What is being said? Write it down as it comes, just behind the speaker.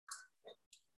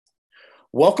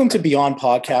Welcome to Beyond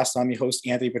Podcast. I'm your host,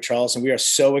 Anthony Petrellis, and we are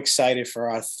so excited for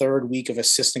our third week of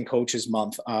Assistant Coaches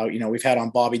Month. We've had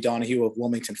on Bobby Donahue of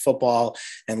Wilmington Football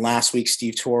and last week,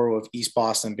 Steve Toro of East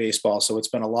Boston Baseball. So it's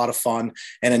been a lot of fun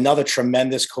and another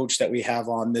tremendous coach that we have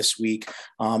on this week.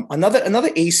 Another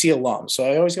AC alum. So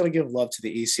I always got to give love to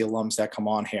the AC alums that come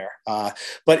on here,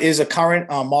 but is a current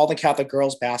Malden Catholic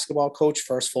girls basketball coach,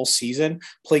 first full season,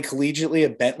 played collegiately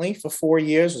at Bentley for 4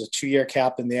 years, was a 2-year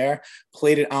captain there,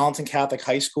 played at Malden Catholic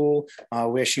High School,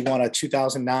 where she won a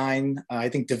 2009,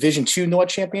 Division II North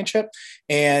Championship.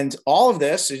 And all of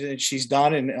this she's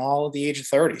done in all of the age of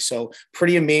 30. So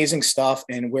pretty amazing stuff.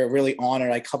 And we're really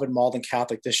honored. I covered Malden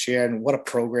Catholic this year, and what a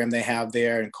program they have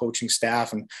there and coaching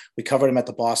staff. And we covered them at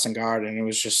the Boston Garden. And it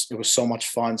was so much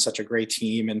fun, such a great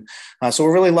team. And so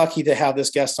we're really lucky to have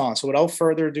this guest on. So without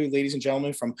further ado, ladies and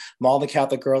gentlemen, from Malden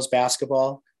Catholic girls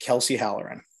basketball, Kelsey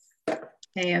Halloran.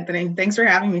 Hey, Anthony. Thanks for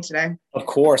having me today. Of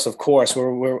course.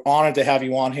 We're honored to have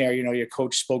you on here. You know, your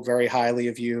coach spoke very highly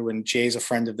of you, and Jay's a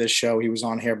friend of this show. He was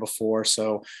on here before.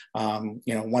 So,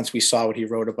 once we saw what he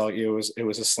wrote about you, it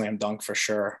was a slam dunk for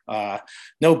sure.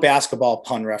 No basketball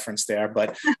pun reference there,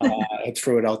 but I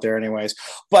threw it out there anyways.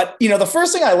 But, the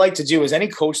first thing I like to do is any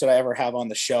coach that I ever have on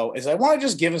the show is I want to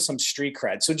just give us some street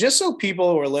cred. So just so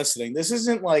people who are listening, this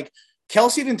isn't like,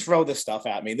 Kelsey didn't throw this stuff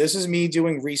at me. This is me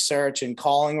doing research and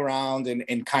calling around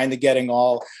and kind of getting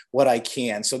all what I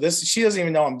can. So she doesn't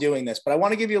even know I'm doing this, but I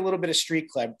want to give you a little bit of street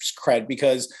cred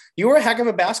because you were a heck of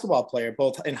a basketball player,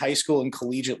 both in high school and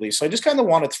collegiately. So I just kind of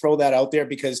want to throw that out there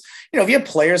because, if you have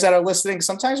players that are listening,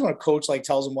 sometimes when a coach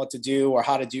tells them what to do or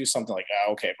how to do something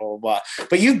okay, blah, blah, blah.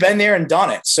 But you've been there and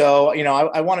done it. So,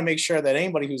 I want to make sure that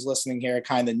anybody who's listening here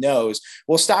kind of knows.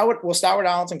 We'll start with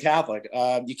Malden Catholic.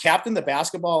 You captained the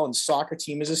basketball and soccer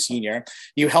team as a senior.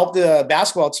 You helped the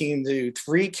basketball team to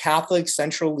 3 Catholic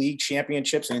Central League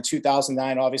championships. And in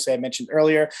 2009, obviously I mentioned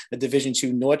earlier, the Division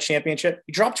II North Championship.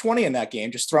 You dropped 20 in that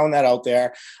game, just throwing that out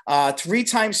there.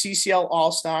 3-time CCL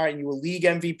All-Star, and you were league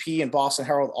MVP and Boston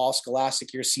Herald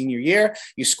All-Scholastic your senior year.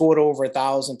 You scored over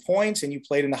 1,000 points, and you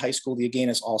played in the high school the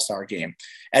Against All-Star game.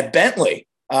 At Bentley,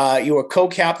 you were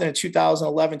co-captain in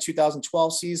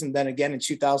 2011-2012 season, then again in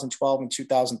 2012 and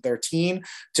 2013.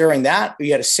 During that,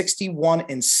 you had a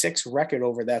 61-6 record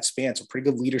over that span, so pretty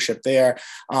good leadership there.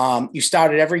 You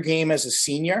started every game as a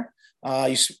senior.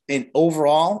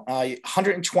 Overall,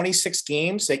 126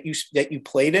 games that you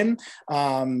played in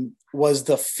was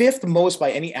the 5th most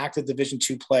by any active Division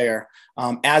II player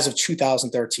as of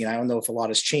 2013. I don't know if a lot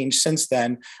has changed since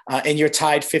then. And you're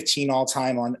tied 15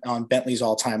 all-time on Bentley's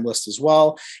all-time list as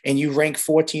well. And you rank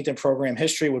 14th in program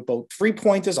history with both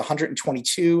 3-pointers,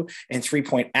 122, and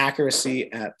 3-point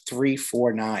accuracy at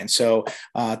 349. So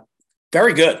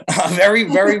very good. Very,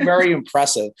 very, very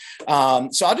impressive.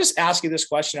 So I'll just ask you this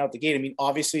question out the gate. I mean,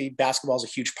 obviously basketball is a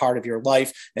huge part of your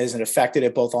life. It has affected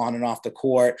it both on and off the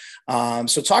court.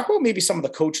 So talk about maybe some of the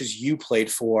coaches you played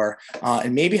for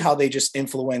and maybe how they just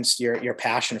influenced your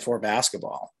passion for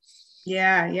basketball.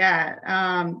 Yeah.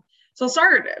 So I'll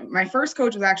start. My first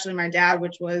coach was actually my dad,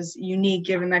 which was unique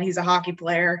given that he's a hockey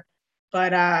player.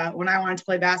 But when I wanted to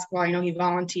play basketball, he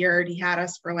volunteered. He had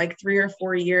us for like 3 or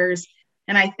 4 years.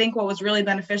 And I think what was really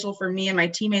beneficial for me and my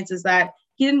teammates is that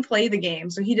he didn't play the game.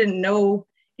 So he didn't know,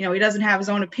 he doesn't have his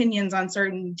own opinions on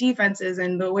certain defenses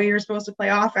and the way you're supposed to play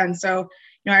offense. So,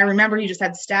 I remember he just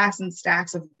had stacks and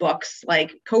stacks of books,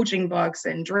 like coaching books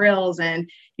and drills. And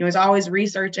he was always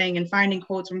researching and finding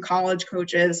quotes from college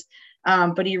coaches.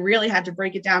 But he really had to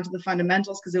break it down to the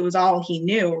fundamentals because it was all he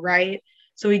knew, right?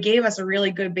 So he gave us a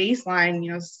really good baseline,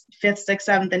 5th, 6th,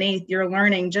 7th, and 8th, you're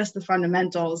learning just the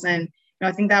fundamentals. And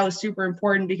I think that was super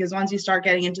important because once you start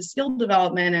getting into skill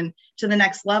development and to the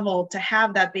next level, to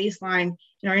have that baseline,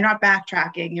 you're not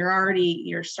backtracking.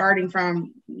 You're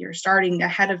starting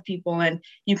ahead of people, and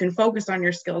you can focus on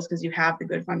your skills because you have the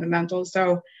good fundamentals.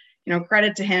 So,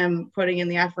 credit to him putting in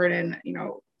the effort. And,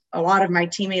 a lot of my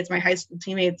teammates, my high school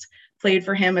teammates, played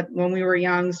for him when we were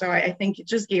young. So I think it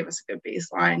just gave us a good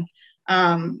baseline.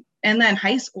 And then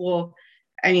high school,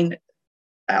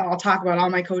 I'll talk about all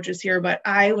my coaches here, but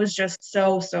I was just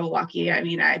so lucky.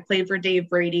 I played for Dave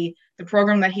Brady, the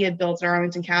program that he had built at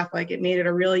Arlington Catholic. It made it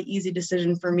a really easy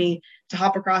decision for me to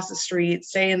hop across the street,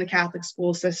 stay in the Catholic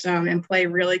school system, and play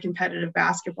really competitive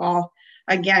basketball.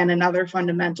 Again, another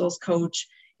fundamentals coach.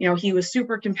 He was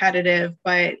super competitive,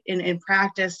 but in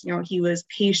practice, he was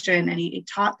patient and he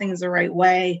taught things the right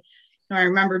way. I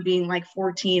remember being like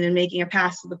 14 and making a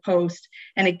pass to the post,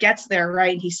 and it gets there,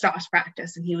 right? And he stops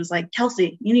practice and he was like,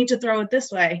 "Kelsey, you need to throw it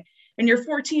this way." And you're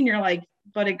 14, you're like,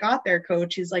 "But it got there,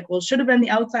 coach." He's like, "Well, it should have been the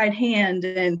outside hand."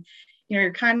 And,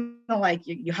 you're kind of like,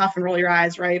 you huff and roll your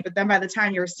eyes, right? But then by the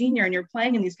time you're a senior and you're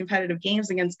playing in these competitive games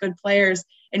against good players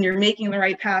and you're making the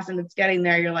right pass and it's getting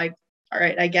there, you're like, all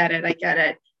right, I get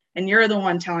it. And you're the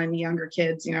one telling the younger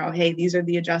kids, hey, these are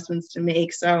the adjustments to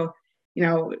make. So,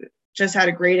 just had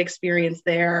a great experience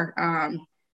there.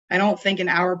 I don't think an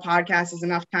hour podcast is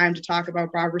enough time to talk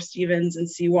about Robert Stevens and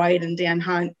C. White and Dan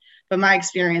Hunt, but my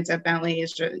experience at Bentley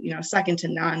is just, second to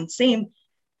none.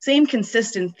 Same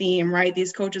consistent theme, right?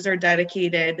 These coaches are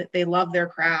dedicated. They love their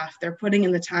craft. They're putting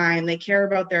in the time. They care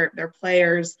about their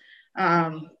players.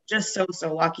 Just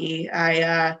so lucky.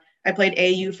 I played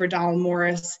AAU for Donald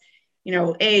Morris.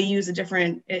 AAU is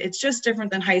it's just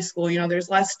different than high school. There's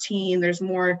less team, there's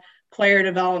more player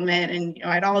development. And,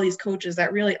 I had all these coaches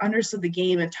that really understood the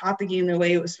game and taught the game the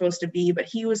way it was supposed to be. But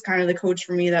he was kind of the coach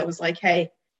for me that was like, hey,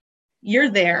 you're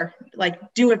there,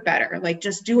 like, do it better, like,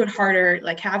 just do it harder,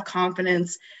 like, have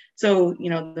confidence. So,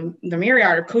 the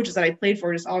myriad of coaches that I played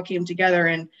for just all came together,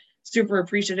 and super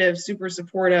appreciative, super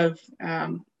supportive.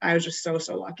 I was just so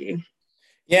lucky.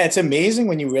 Yeah, it's amazing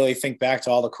when you really think back to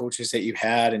all the coaches that you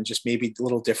had and just maybe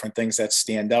little different things that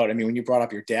stand out. I mean, when you brought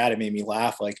up your dad, it made me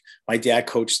laugh. Like, my dad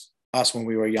coached us when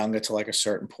we were younger to like a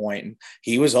certain point, and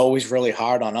he was always really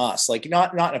hard on us, like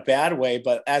not in a bad way,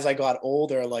 but as I got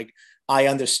older, like, I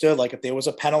understood, like, if there was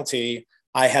a penalty,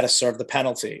 I had to serve the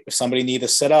penalty. If somebody needed to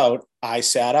sit out, I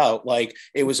sat out. Like,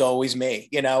 it was always me,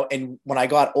 and when I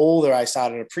got older, I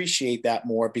started to appreciate that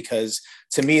more, because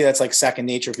to me, that's like second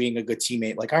nature, being a good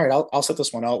teammate. Like, all right, I'll set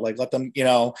this one out. Like, let them,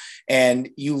 and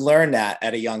you learn that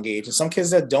at a young age. And some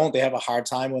kids that don't, they have a hard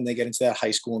time when they get into that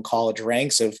high school and college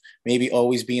ranks of maybe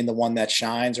always being the one that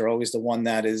shines, or always the one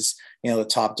that is, the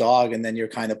top dog. And then you're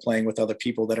kind of playing with other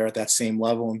people that are at that same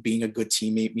level, and being a good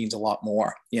teammate means a lot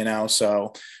more,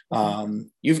 so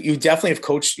you definitely have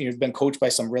coached, you've been coached by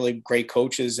some really great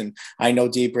coaches. And I know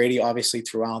Dave Brady, obviously,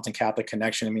 through Malden Catholic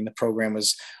Connection. I mean, the program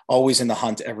was always in the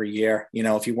hunt every year.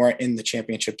 If you weren't in the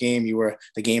championship game, you were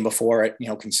the game before it,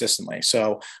 consistently.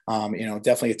 So,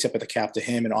 definitely a tip of the cap to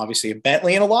him, and obviously at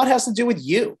Bentley. And a lot has to do with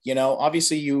you,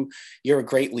 obviously you're a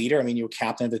great leader. I mean, you were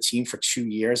captain of the team for 2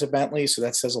 years at Bentley. So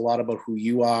that says a lot about who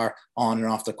you are on and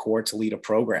off the court to lead a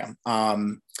program.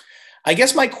 I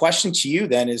guess my question to you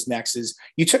then is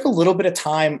you took a little bit of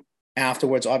time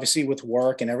afterwards, obviously with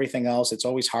work and everything else. It's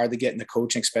always hard to get into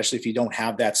coaching, especially if you don't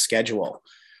have that schedule.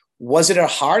 Was it a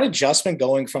hard adjustment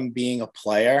going from being a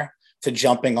player to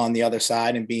jumping on the other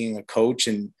side and being a coach?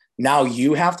 And now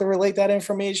you have to relate that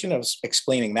information of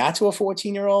explaining that to a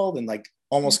 14-year-old, and like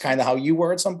almost kind of how you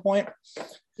were at some point?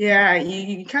 Yeah,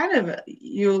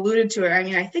 you alluded to it. I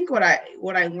mean, I think what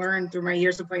I learned through my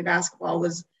years of playing basketball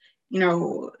was,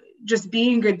 just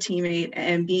being a good teammate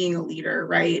and being a leader,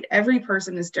 right? Every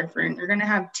person is different. You're going to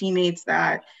have teammates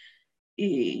that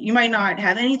you might not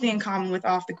have anything in common with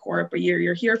off the court, but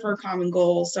you're here for a common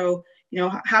goal. So,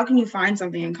 how can you find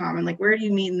something in common? Like, where do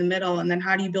you meet in the middle? And then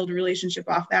how do you build a relationship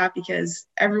off that? Because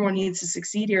everyone needs to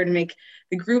succeed here to make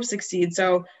the group succeed.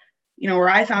 So, where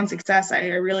I found success, I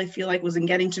really feel like was in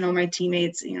getting to know my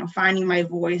teammates, finding my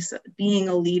voice, being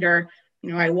a leader.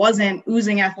 I wasn't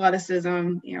oozing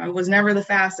athleticism. I was never the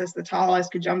fastest, the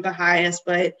tallest, could jump the highest,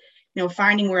 but,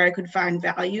 finding where I could find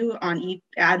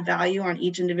add value on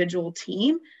each individual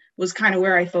team was kind of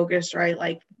where I focused, right?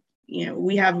 Like,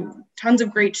 we have tons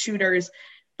of great shooters,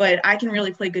 but I can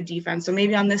really play good defense. So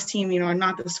maybe on this team, I'm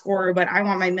not the scorer, but I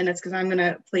want my minutes because I'm going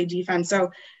to play defense.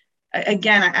 So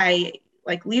again, I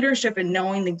like leadership and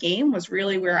knowing the game was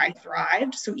really where I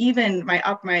thrived. So even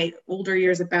my older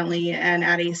years at Bentley and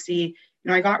at AC,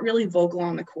 I got really vocal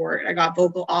on the court. I got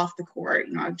vocal off the court.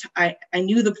 I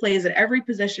knew the plays at every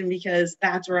position because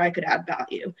that's where I could add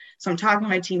value. So I'm talking to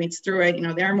my teammates through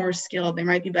it. They're more skilled. They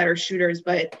might be better shooters,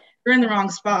 but they're in the wrong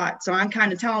spot. So I'm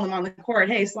kind of telling them on the court,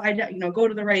 hey, slide down, go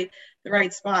to the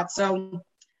right spot. So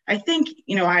I think,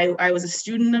 I was a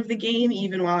student of the game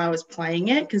even while I was playing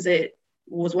it, because it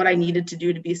was what I needed to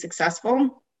do to be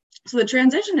successful. So the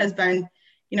transition has been,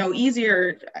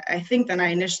 easier, I think, than I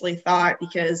initially thought,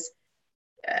 because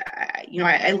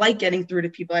I like getting through to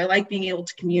people. I like being able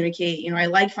to communicate. I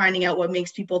like finding out what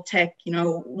makes people tick.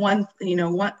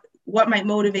 What might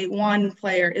motivate one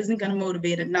player isn't going to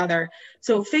motivate another.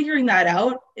 So figuring that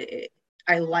out,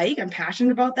 I'm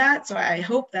passionate about that. So I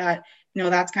hope that,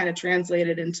 that's kind of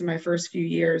translated into my first few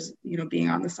years, being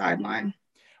on the sideline.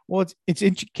 Well,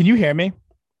 can you hear me?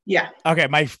 Yeah. Okay.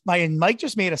 My mic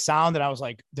just made a sound and I was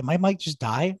like, did my mic just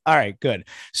die? All right, good.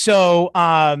 So,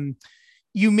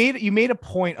 you made a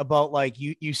point about, like,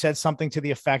 you said something to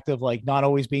the effect of, like, not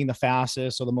always being the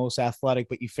fastest or the most athletic,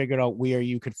 but you figured out where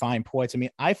you could find points. I mean,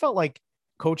 I felt like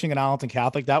coaching at Malden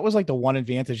Catholic, that was like the one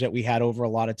advantage that we had over a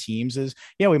lot of teams is,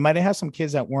 yeah, we might have had some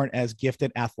kids that weren't as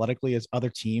gifted athletically as other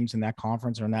teams in that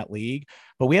conference or in that league,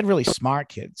 but we had really smart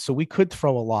kids. So we could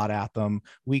throw a lot at them.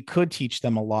 We could teach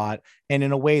them a lot. And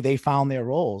in a way, they found their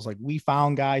roles. Like we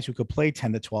found guys who could play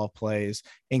 10 to 12 plays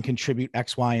and contribute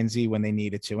X, Y, and Z when they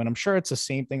needed to. And I'm sure it's the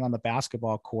same thing on the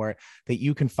basketball court, that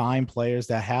you can find players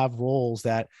that have roles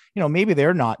that, maybe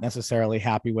they're not necessarily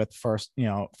happy with first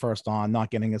on,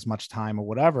 not getting as much time or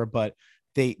whatever, but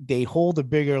they hold a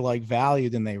bigger like value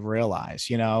than they realize,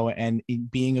 and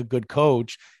being a good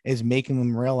coach is making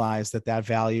them realize that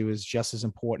value is just as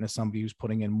important as somebody who's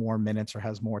putting in more minutes or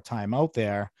has more time out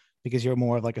there, because you're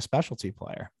more of like a specialty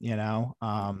player,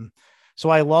 so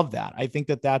I love that. I think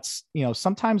that's,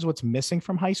 sometimes what's missing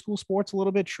from high school sports a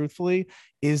little bit, truthfully,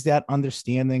 is that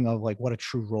understanding of like what a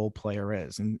true role player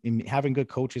is, and having good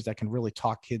coaches that can really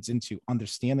talk kids into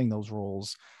understanding those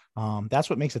roles. That's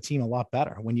what makes a team a lot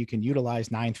better, when you can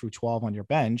utilize 9 through 12 on your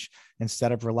bench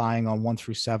instead of relying on 1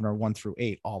 through 7 or 1 through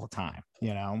 8 all the time,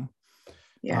 Yeah,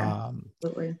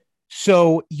 absolutely.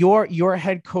 So your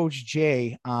head coach,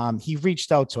 Jay, he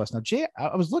reached out to us. Now, Jay,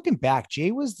 I was looking back.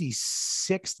 Jay was the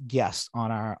 6th guest on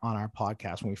our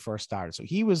podcast when we first started. So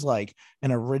he was like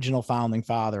an original founding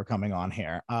father coming on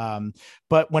here.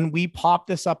 But when we popped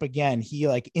this up again, he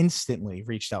like instantly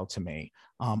reached out to me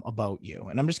about you.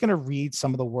 And I'm just going to read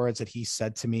some of the words that he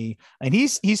said to me. And he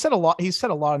said a lot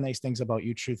of nice things about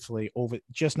you, truthfully, over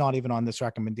just not even on this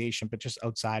recommendation, but just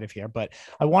outside of here. But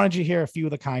I wanted you to hear a few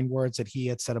of the kind words that he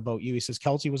had said about you. He says,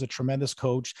 Kelsey was a tremendous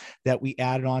coach that we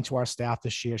added on to our staff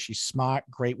this year. She's smart,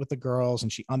 great with the girls,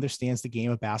 and she understands the game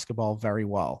of basketball very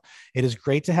well. It is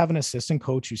great to have an assistant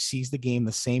coach who sees the game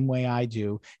the same way I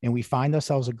do. And we find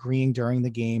ourselves agreeing during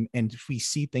the game, and we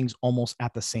see things almost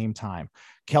at the same time.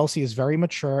 Kelsey is very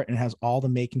mature and has all the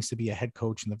makings to be a head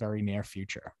coach in the very near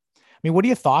future. I mean, what are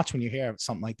your thoughts when you hear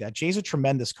something like that? Jay's a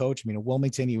tremendous coach. I mean, at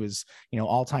Wilmington, he was,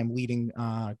 all-time leading,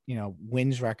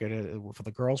 wins record for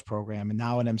the girls program. And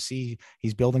now at MC,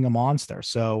 he's building a monster.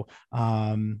 So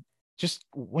just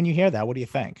when you hear that, what do you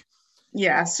think?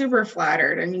 Yeah, super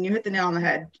flattered. I mean, you hit the nail on the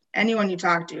head. Anyone you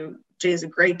talk to, Jay's a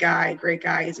great guy.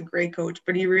 He's a great coach,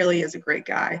 but he really is a great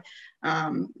guy.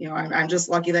 I'm just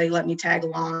lucky that he let me tag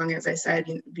along. As I said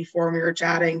before we were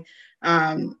chatting,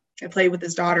 I played with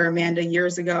his daughter, Amanda,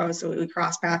 years ago. So we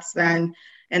crossed paths then.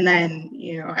 And then,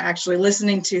 actually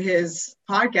listening to his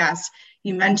podcast,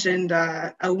 he mentioned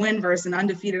a win versus an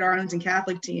undefeated Arlington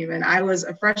Catholic team. And I was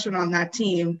a freshman on that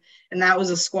team, and that was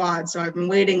a squad. So I've been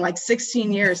waiting like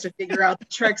 16 years to figure out the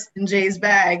tricks in Jay's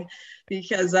bag,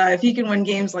 because if he can win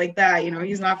games like that,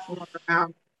 he's not fooling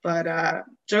around. But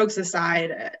jokes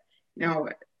aside,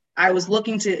 I was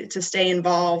looking to stay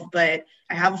involved, but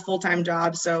I have a full-time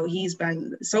job. So he's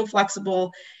been so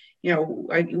flexible.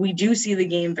 We do see the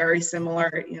game very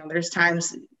similar. There's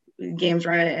times games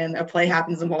run and a play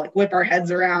happens and we'll like whip our heads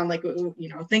around, like,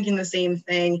 thinking the same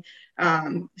thing.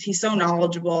 He's so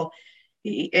knowledgeable.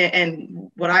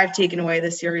 And what I've taken away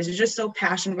this series is just so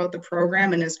passionate about the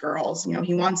program and his girls.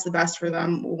 He wants the best for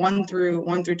them, 1 through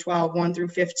 12, 1 through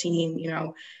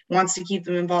 15, wants to keep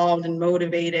them involved and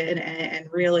motivated and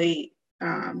really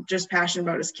just passionate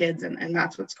about his kids. And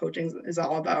that's what coaching is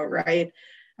all about, right?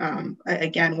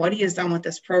 Again, what he has done with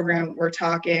this program, we're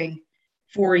talking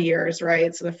 4 years,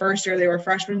 right? So the first year they were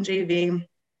freshman JV,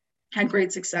 had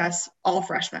great success, all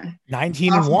freshmen.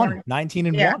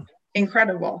 19-1. Yeah,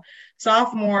 incredible.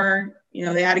 Sophomore,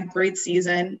 they had a great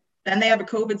season. Then they have a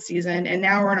COVID season, and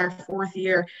now we're in our 4th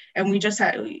year, and we just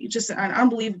had an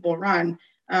unbelievable run.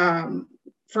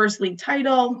 First league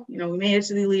title, we made it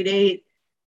to the Elite 8.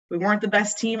 We weren't the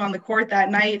best team on the court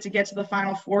that night to get to the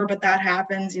Final Four, but that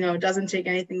happens. It doesn't take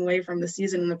anything away from the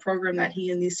season and the program that he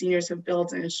and these seniors have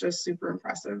built, and it's just super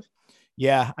impressive.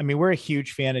 Yeah. I mean, we're a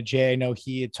huge fan of Jay. I know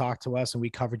he had talked to us and we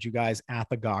covered you guys at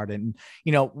the Garden.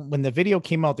 When the video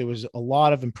came out, there was a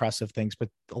lot of impressive things, but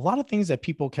a lot of things that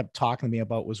people kept talking to me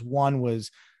about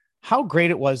was how great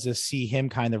it was to see him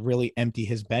kind of really empty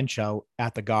his bench out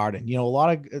at the Garden.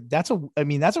 That's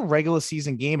a regular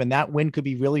season game, and that win could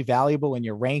be really valuable in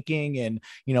your ranking and,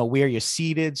 where you're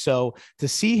seated. So to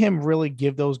see him really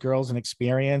give those girls an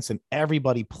experience, and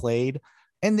everybody played,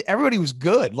 and everybody was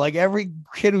good. Like every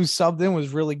kid who subbed in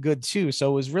was really good too.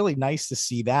 So it was really nice to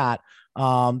see that.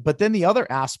 But then the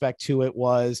other aspect to it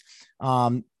was,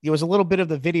 it was a little bit of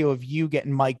the video of you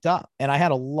getting mic'd up. And I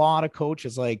had a lot of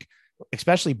coaches, like,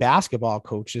 especially basketball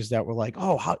coaches, that were like,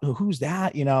 oh, who's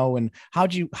that? And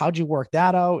how'd you work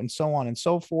that out? And so on and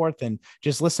so forth. And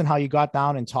just listen how you got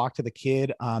down and talk to the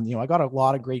kid. I got a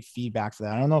lot of great feedback for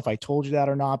that. I don't know if I told you that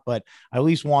or not, but I at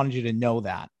least wanted you to know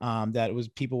that, that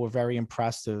people were very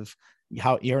impressed of,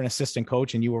 how you're an assistant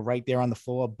coach and you were right there on the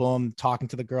floor, boom, talking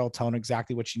to the girl, telling her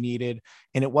exactly what she needed.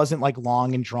 And it wasn't like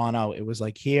long and drawn out. It was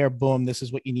like, here, boom, this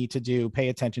is what you need to do. Pay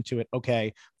attention to it.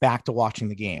 Okay. Back to watching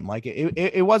the game. Like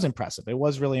it was impressive. It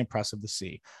was really impressive to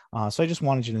see. So I just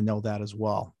wanted you to know that as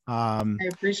well. I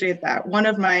appreciate that. One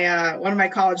of my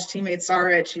college teammates saw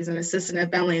it. She's an assistant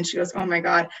at Bentley, and she goes, "Oh my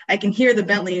God, I can hear the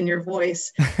Bentley in your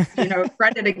voice."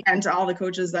 Credit again to all the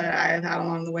coaches that I have had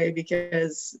along the way,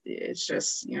 because it's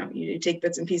just, you take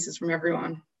bits and pieces from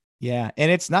everyone. Yeah.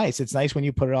 And it's nice. It's nice when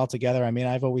you put it all together. I mean,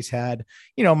 I've always had,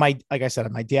 like I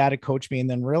said, my dad had coached me, and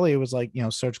then really it was like,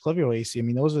 Serge Clivio, AC. I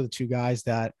mean, those are the two guys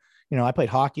that, I played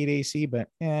hockey at AC, but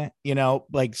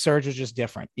like Serge was just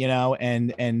different,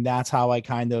 and that's how I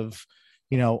kind of,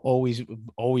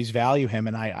 always value him.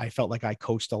 And I felt like I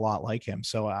coached a lot like him.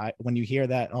 So when you hear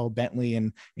that, oh, Bentley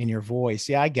in your voice,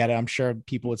 yeah, I get it. I'm sure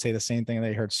people would say the same thing.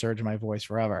 They heard Serge in my voice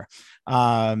forever.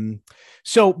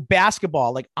 So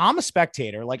basketball, like I'm a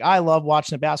spectator, like I love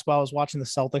watching the basketball. I was watching the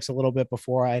Celtics a little bit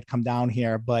before I had come down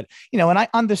here, but, and I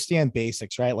understand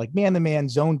basics, right? Like man to man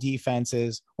zone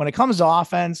defenses. When it comes to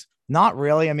offense, not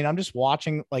really. I mean, I'm just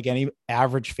watching like any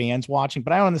average fans watching,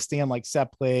 but I don't understand like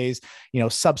set plays,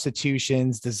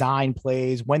 substitutions, design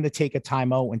plays, when to take a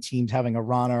timeout when team's having a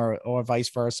run or vice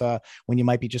versa, when you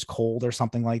might be just cold or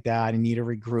something like that and need to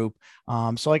regroup.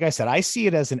 So like I said, I see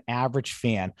it as an average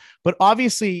fan, but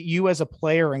obviously you as a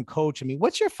player and coach, I mean,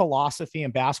 what's your philosophy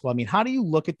in basketball? I mean, how do you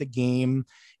look at the game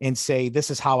and say, this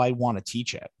is how I want to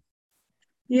teach it?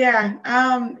 Yeah.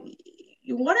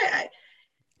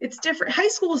 It's different. High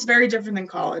school is very different than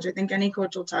college. I think any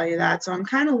coach will tell you that. So I'm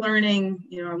kind of learning,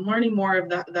 I'm learning more of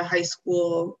the high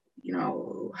school,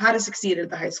 how to succeed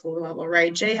at the high school level,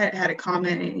 right? Jay had a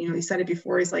comment, and, he said it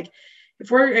before. He's like,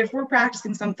 if we're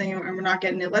practicing something and we're not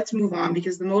getting it, let's move on,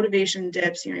 because the motivation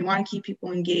dips. You want to keep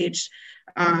people engaged.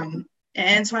 And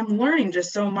so I'm learning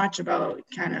just so much about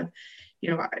kind of,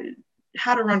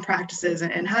 how to run practices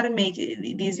and how to make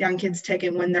these young kids tick.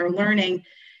 And when they're learning,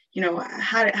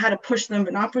 how to push them,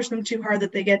 but not push them too hard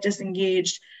that they get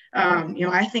disengaged.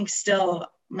 I think still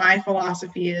my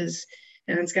philosophy is,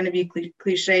 and it's going to be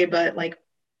cliche, but like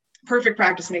perfect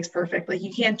practice makes perfect. Like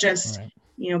you can't just, right.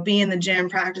 Be in the gym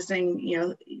practicing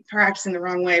the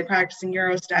wrong way, practicing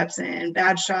Euro steps and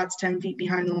bad shots 10 feet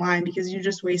behind the line, because you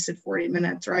just wasted 40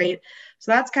 minutes. Right.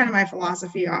 So that's kind of my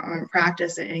philosophy on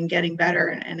practice and getting better.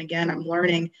 And again, I'm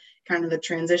learning kind of the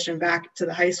transition back to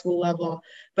the high school level.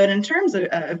 But in terms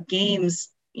of games,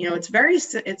 it's very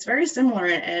similar.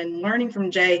 And learning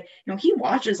from Jay, he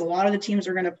watches a lot of the teams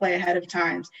are going to play ahead of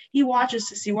time. He watches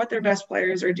to see what their best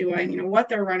players are doing, what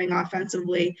they're running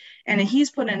offensively. And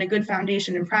he's put in a good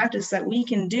foundation in practice that we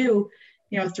can do,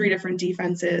 3 different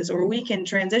defenses, or we can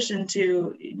transition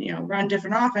to, run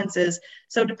different offenses.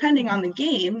 So depending on the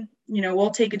game,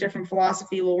 we'll take a different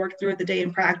philosophy. We'll work through it the day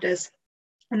in practice,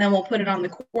 and then we'll put it on the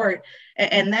court.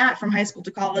 And that from high school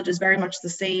to college is very much the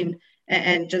same.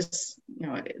 And just,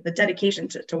 the dedication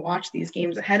to watch these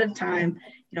games ahead of time,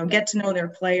 get to know their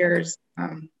players.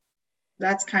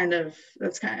 That's kind of,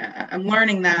 I'm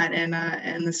learning that and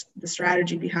the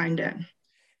strategy behind it.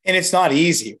 And it's not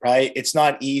easy, right? It's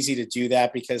not easy to do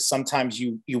that, because sometimes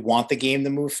you want the game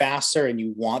to move faster and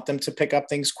you want them to pick up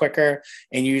things quicker.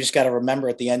 And you just got to remember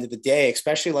at the end of the day,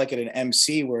 especially like at an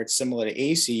MC where it's similar to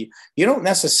AC, you don't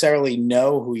necessarily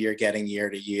know who you're getting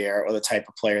year to year or the type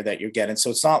of player that you're getting.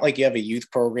 So it's not like you have a youth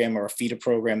program or a feeder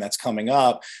program that's coming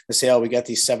up to say, oh, we got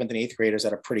these 7th and 8th graders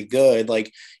that are pretty good.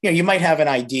 Like, you might have an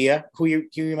idea who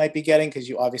you might be getting,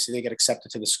 because obviously they get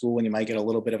accepted to the school and you might get a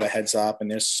little bit of a heads up,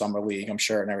 and there's summer league, I'm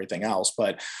sure, and everything else.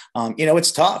 But,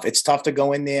 it's tough. It's tough to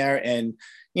go in there and,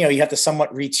 you have to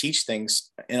somewhat reteach things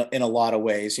in a lot of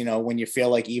ways, when you feel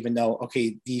like, even though,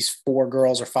 okay, these 4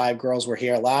 girls or 5 girls were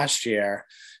here last year,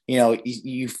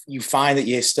 you find that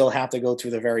you still have to go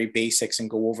through the very basics and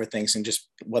go over things, and just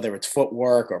whether it's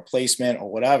footwork or placement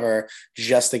or whatever,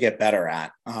 just to get better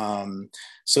at.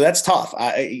 So that's tough.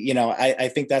 I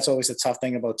think that's always the tough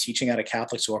thing about teaching at a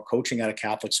Catholic school or coaching at a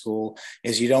Catholic school,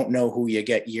 is you don't know who you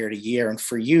get year to year. And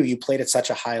for you played at such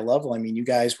a high level. I mean, you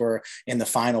guys were in the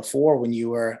Final Four when you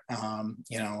were,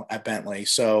 at Bentley.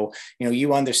 So,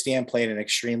 you understand playing at an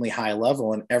extremely high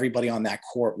level, and everybody on that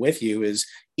court with you is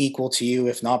equal to you,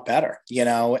 if not better,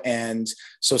 and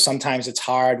so sometimes it's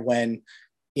hard when,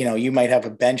 you might have a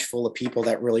bench full of people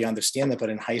that really understand that, but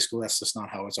in high school, that's just not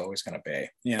how it's always going to be,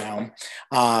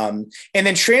 and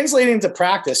then translating to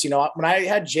practice, when I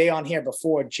had Jay on here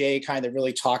before, Jay kind of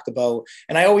really talked about,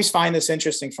 and I always find this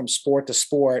interesting from sport to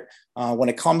sport, when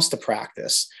it comes to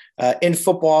practice, in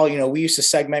football, we used to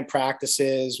segment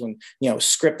practices when,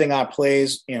 scripting our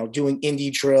plays, doing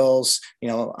indie drills,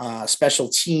 special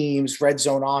teams, red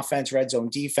zone offense, red zone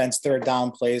defense, third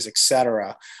down plays,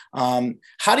 etc.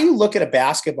 How do you look at a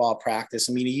basketball practice?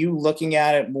 I mean, are you looking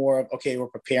at it more of, okay, we're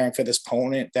preparing for this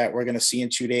opponent that we're going to see in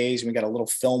 2 days, and we got a little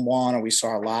film on, or we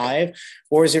saw live,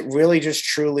 or is it really just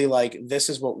truly like, this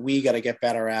is what we got to get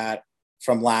better at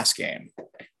from last game?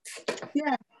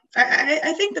 Yeah.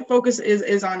 I think the focus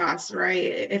is on us, right?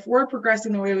 If we're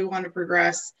progressing the way we want to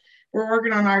progress, we're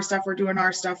working on our stuff, we're doing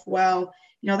our stuff well,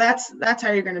 that's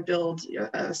how you're going to build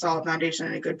a solid foundation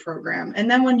and a good program.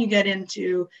 And then when you get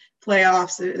into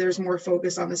playoffs, there's more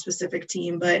focus on the specific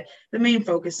team, but the main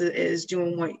focus is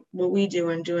doing what we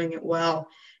do and doing it well.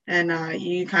 And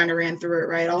you kind of ran through it,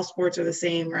 right? All sports are the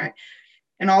same, right?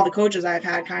 And all the coaches I've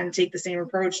had kind of take the same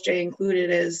approach, Jay included,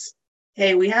 is,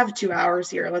 hey, we have 2 hours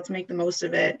here. Let's make the most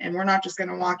of it. And we're not just going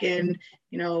to walk in,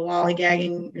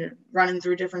 lollygagging, running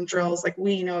through different drills. Like,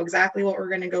 we know exactly what we're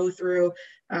going to go through,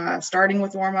 starting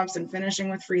with warm-ups and finishing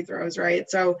with free throws, right?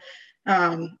 So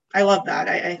I love that.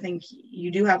 I think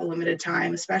you do have a limited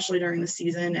time, especially during the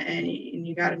season, and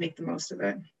you got to make the most of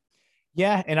it.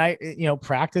 Yeah. And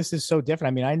practice is so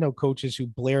different. I mean, I know coaches who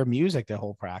blare music the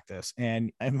whole practice.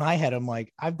 And in my head, I'm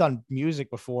like, I've done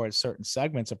music before at certain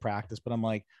segments of practice, but I'm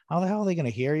like, how the hell are they going to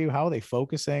hear you? How are they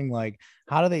focusing? Like,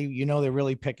 how do they, they're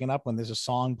really picking up when there's a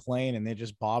song playing and they're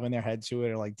just bobbing their head to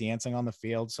it or like dancing on the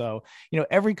field. So,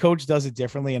 every coach does it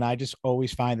differently. And I just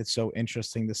always find it so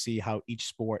interesting to see how each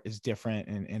sport is different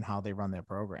and how they run their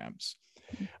programs.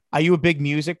 Are you a big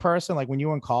music person? Like when you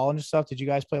were in college and stuff, did you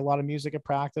guys play a lot of music at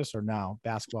practice, or no?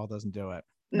 Basketball doesn't do it.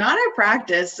 Not at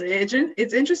practice.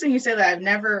 It's interesting you say that. I've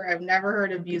never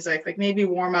heard of music, like maybe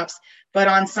warm-ups, but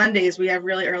on Sundays we have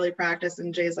really early practice,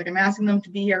 and Jay's like, I'm asking them to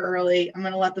be here early. I'm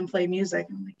going to let them play music.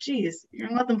 I'm like, geez, you're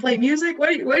going to let them play music? What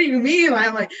do you mean? And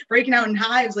I'm like breaking out in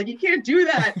hives, like, you can't do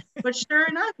that. But sure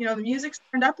enough, the music's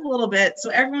turned up a little bit, so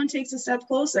everyone takes a step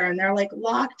closer and they're like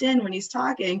locked in when he's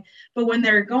talking. But when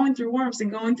they're going through warm-ups and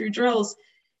going through drills,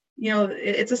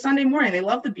 it's a Sunday morning. They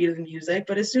love the beat of the music.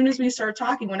 But as soon as we start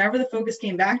talking, whenever the focus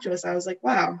came back to us, I was like,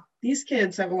 wow, these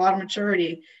kids have a lot of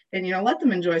maturity, and, let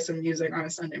them enjoy some music on a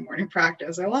Sunday morning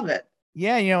practice. I love it.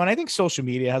 Yeah, and I think social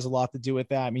media has a lot to do with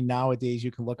that. I mean, nowadays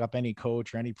you can look up any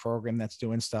coach or any program that's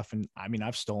doing stuff. And I mean,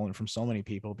 I've stolen from so many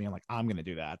people being like, I'm going to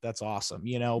do that. That's awesome.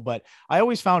 But I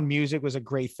always found music was a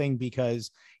great thing because,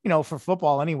 for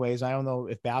football anyways, I don't know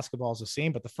if basketball is the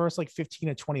same, but the first like 15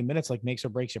 to 20 minutes, like makes or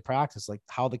breaks your practice, like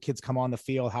how the kids come on the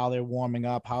field, how they're warming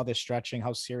up, how they're stretching,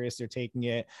 how serious they're taking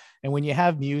it. And when you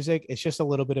have music, it's just a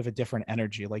little bit of a different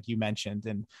energy, like you mentioned.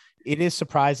 And it is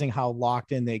surprising how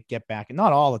locked in they get back, and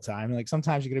not all the time. Like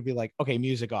sometimes you're going to be like, okay,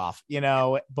 music off,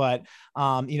 but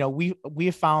we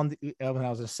have found when I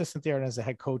was an assistant there and as a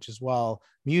head coach as well,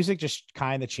 music just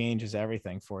kind of changes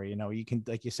everything for you. You can,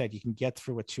 like you said, you can get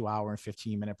through a 2 hour and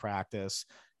 15-minute practice,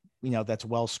 that's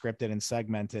well scripted and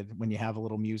segmented when you have a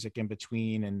little music in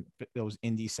between and those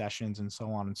indie sessions and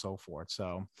so on and so forth.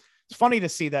 So it's funny to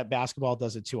see that basketball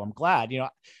does it too. I'm glad,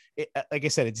 like I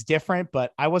said, it's different,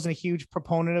 but I wasn't a huge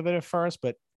proponent of it at first,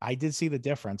 but I did see the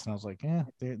difference and I was like, yeah,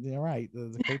 they're right.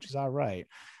 The coaches are right.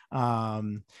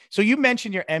 So you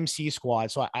mentioned your MC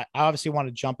squad. So I obviously want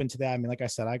to jump into that. I mean, like I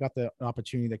said, I got the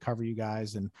opportunity to cover you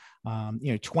guys, and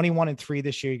 21-3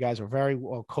 this year. You guys were very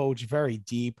well coached, very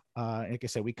deep. Like I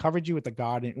said, we covered you at the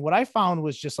Garden. What I found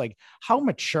was just like how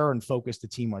mature and focused the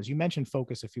team was. You mentioned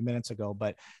focus a few minutes ago,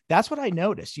 but that's what I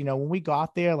noticed. When we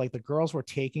got there, like the girls were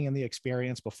taking in the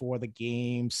experience before the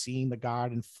game, seeing the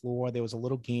Garden floor. There was a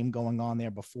little game going on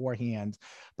there beforehand,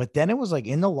 but then it was like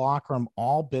in the locker room,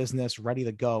 all business, ready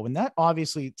to go. And that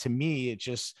obviously, to me, it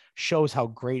just shows how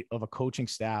great of a coaching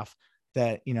staff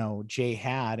that, Jay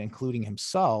had, including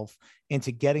himself,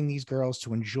 into getting these girls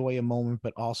to enjoy a moment,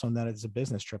 but also that it's a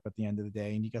business trip at the end of the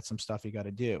day. And you got some stuff you got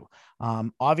to do.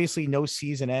 Obviously no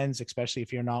season ends, especially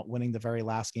if you're not winning the very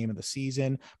last game of the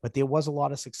season, but there was a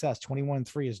lot of success.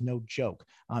 21-3 is no joke.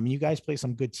 You guys play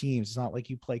some good teams. It's not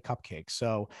like you play cupcakes.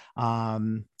 So,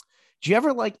 do you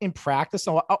ever like in practice?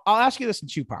 So I'll ask you this in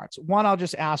 2 parts. One, I'll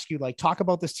just ask you, like, talk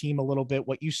about this team a little bit,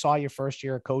 what you saw your first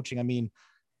year of coaching. I mean,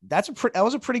 that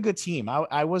was a pretty good team.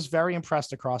 I was very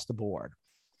impressed across the board.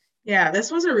 Yeah,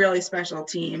 this was a really special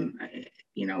team.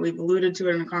 We've alluded to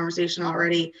it in the conversation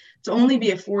already. To only be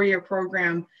a 4-year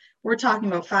program, we're talking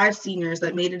about 5 seniors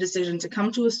that made a decision to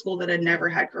come to a school that had never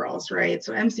had girls, right?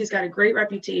 So MC's got a great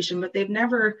reputation, but they've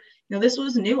never, this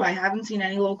was new. I haven't seen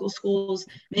any local schools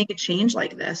make a change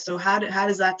like this. So how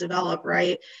does that develop,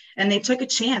 right? And they took a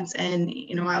chance, and,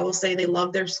 I will say they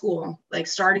love their school, like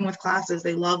starting with classes.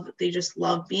 They just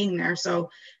love being there.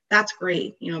 So that's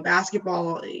great.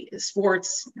 Basketball,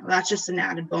 sports, that's just an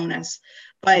added bonus.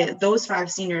 But those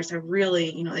 5 seniors have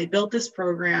really, they built this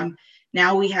program.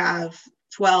 Now we have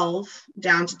 12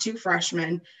 down to 2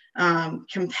 freshmen,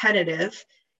 competitive,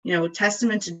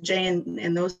 testament to Jay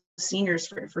and those seniors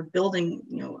for building,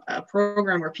 a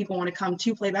program where people want to come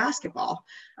to play basketball.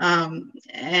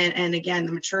 And again,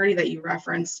 the maturity that you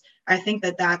referenced, I think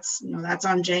that's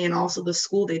on Jay and also the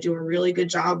school. They do a really good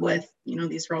job with,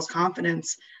 these girls'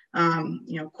 confidence.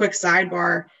 Quick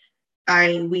sidebar,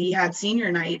 we had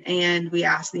senior night and we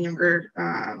asked the younger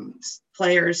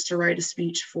players to write a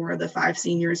speech for the 5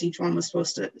 seniors. Each one was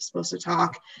supposed to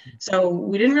talk. So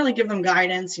we didn't really give them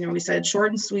guidance. We said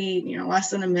short and sweet, less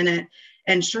than a minute.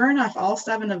 And sure enough, all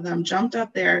 7 of them jumped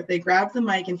up there. They grabbed the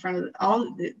mic in front of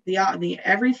all the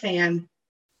every fan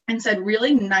and said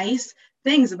really nice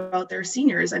things about their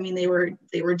seniors. I mean, they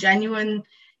were genuine.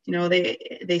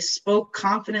 They spoke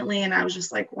confidently, and I was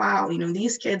just like, wow,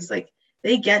 these kids, like,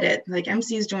 they get it. Like,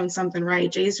 MC is doing something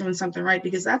right, Jay's doing something right,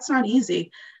 because that's not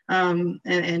easy.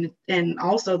 And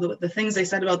also the things they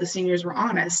said about the seniors were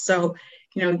honest. So,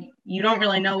 you don't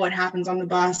really know what happens on the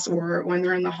bus or when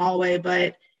they're in the hallway,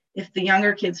 but if the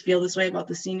younger kids feel this way about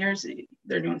the seniors,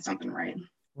 they're doing something right.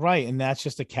 Right. And that's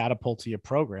just a catapult to your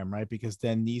program, right? Because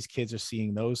then these kids are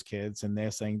seeing those kids and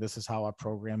they're saying, this is how our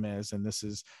program is. And this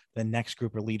is the next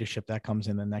group of leadership that comes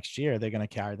in the next year. They're going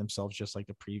to carry themselves just like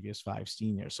the previous 5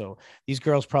 seniors. So these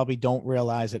girls probably don't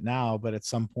realize it now, but at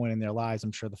some point in their lives,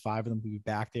 I'm sure the 5 of them will be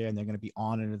back there and they're going to be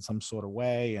honored in some sort of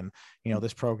way. And,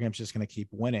 this program's just going to keep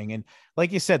winning. And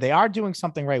like you said, they are doing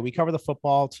something right. We cover the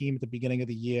football team at the beginning of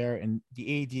the year, and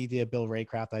the AD there, Bill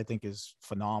Raycraft, I think is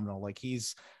phenomenal. Like,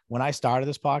 when I started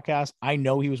this podcast, I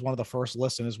know he was one of the first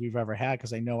listeners we've ever had,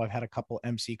 because I know I've had a couple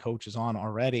MC coaches on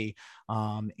already.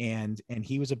 And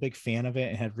he was a big fan of it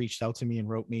and had reached out to me and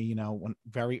wrote me,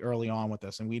 very early on with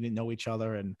this, and we didn't know each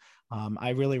other. And I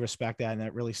really respect that. And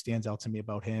that really stands out to me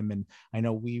about him. And I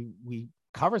know we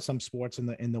covered some sports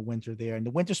in the winter there, and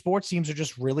the winter sports teams are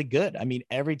just really good. I mean,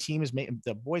 every team is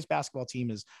the boys basketball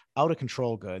team is out of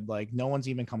control good. Like, no one's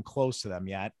even come close to them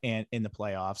yet, and in the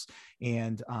playoffs.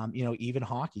 And even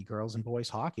hockey, girls and boys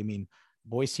hockey. I mean,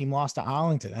 boys team lost to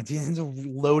Arlington. That's a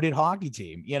loaded hockey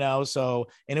team, so,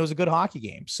 and it was a good hockey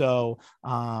game. So,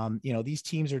 these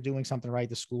teams are doing something right.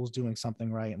 The school's doing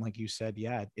something right. And like you said,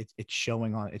 yeah, it's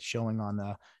showing on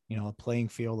the, playing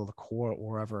field or the court,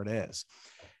 wherever it is.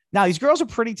 Now, these girls are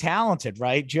pretty talented,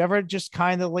 right? Do you ever just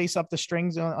kind of lace up the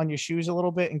strings on your shoes a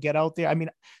little bit and get out there? I mean,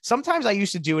 sometimes I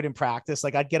used to do it in practice.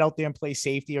 Like, I'd get out there and play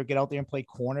safety or get out there and play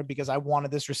corner because I wanted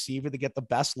this receiver to get the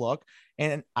best look.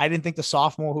 And I didn't think the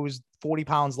sophomore, who was 40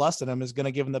 pounds less than him, is going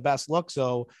to give him the best look.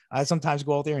 So I sometimes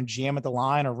go out there and jam at the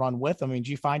line or run with them. I mean,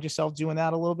 do you find yourself doing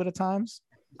that a little bit of times?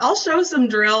 I'll show some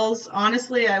drills.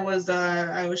 Honestly, I was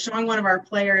showing one of our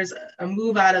players a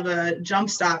move out of a jump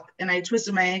stop, and I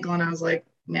twisted my ankle, and I was like,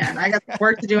 man, I got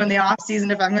work to do in the off season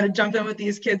if I'm going to jump in with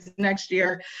these kids next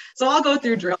year. So I'll go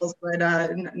through drills, but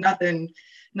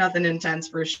nothing intense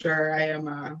for sure. I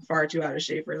am far too out of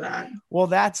shape for that. Well,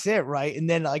 that's it. Right. And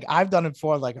then, like, I've done it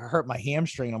before, like, I hurt my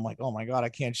hamstring. I'm like, oh my God, I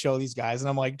can't show these guys. And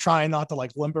I'm like trying not to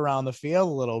like limp around the field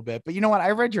a little bit, but you know what?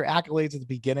 I read your accolades at the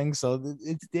beginning, so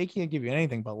they can't give you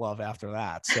anything but love after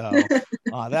that. So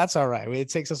that's all right. It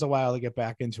takes us a while to get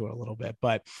back into it a little bit,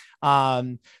 but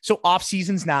so off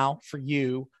seasons now for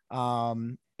you.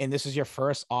 And this is your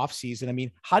first off season. I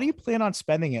mean, how do you plan on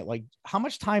spending it? Like, how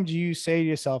much time do you say to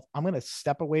yourself, I'm going to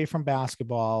step away from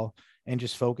basketball and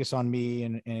just focus on me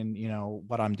and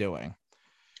what I'm doing?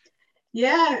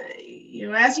 Yeah.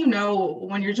 As you know,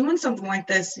 when you're doing something like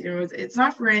this, it's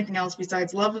not for anything else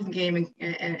besides love of the game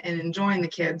and enjoying the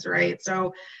kids. Right.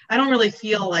 So I don't really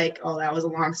feel like, oh, that was a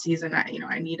long season.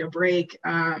 I need a break.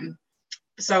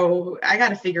 So I got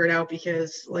to figure it out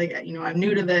because, like, I'm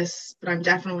new to this, but I'm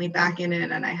definitely back in it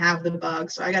and I have the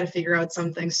bug. So I got to figure out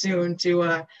something soon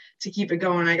to keep it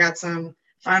going. I got some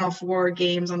Final Four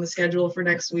games on the schedule for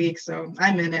next week, so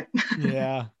I'm in it.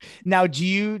 Yeah. Now, do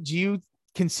you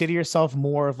consider yourself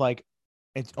more of like,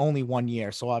 it's only 1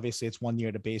 year, so obviously it's 1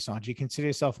 year to base on. Do you consider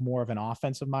yourself more of an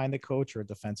offensive minded coach or a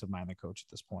defensive minded coach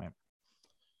at this point?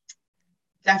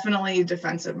 Definitely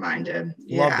defensive minded.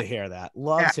 Yeah. Love to hear that.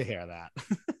 To hear that.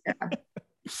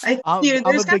 Yeah. I'm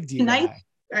a big D guy.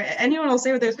 Anyone will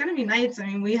say, well, there's going to be nights. I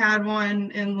mean, we had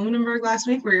one in Lunenburg last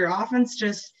week where your offense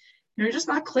you're just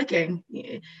not clicking.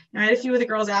 I had a few of the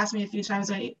girls ask me a few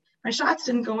times, my shots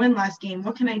didn't go in last game.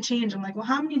 What can I change? I'm like, well,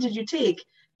 how many did you take?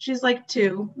 She's like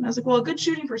 2. And I was like, well, a good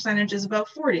shooting percentage is about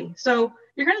 40. So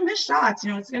you're going to miss shots.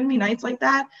 It's going to be nights like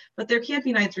that, but there can't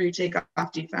be nights where you take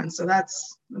off defense. So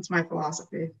that's my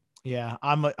philosophy. Yeah,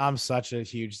 I'm such a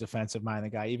huge defensive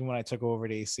minded guy. Even when I took over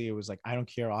at AC, it was like, I don't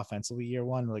care offensively year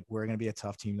one, like we're going to be a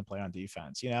tough team to play on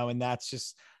defense, and that's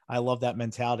just, I love that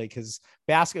mentality because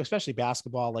basketball, especially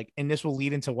basketball, like, and this will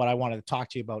lead into what I wanted to talk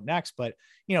to you about next, but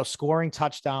scoring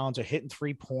touchdowns or hitting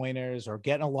 3-pointers or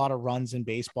getting a lot of runs in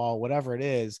baseball, whatever it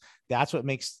is, that's what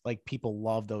makes like people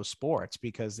love those sports,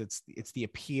 because it's the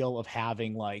appeal of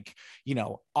having like,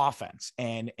 offense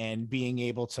and being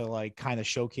able to like kind of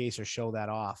showcase or show that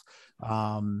off.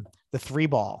 The 3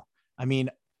 ball, I mean,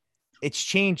 it's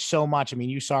changed so much. I mean,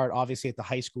 you saw it obviously at the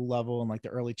high school level in like the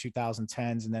early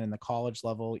 2010s, and then in the college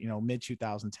level, mid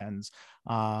 2010s.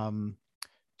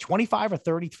 25 or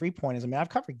 33 pointers. I mean, I've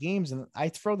covered games and I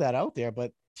throw that out there,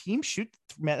 but teams shoot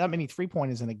that many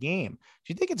 3-pointers in a game.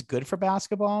 Do you think it's good for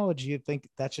basketball, or do you think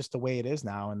that's just the way it is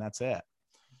now and that's it?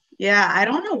 Yeah, I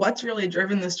don't know what's really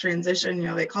driven this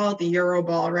transition. They call it the Euro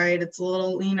ball, right? It's a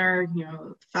little leaner,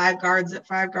 5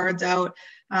 guards out.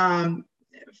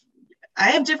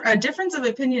 I have a difference of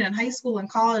opinion in high school and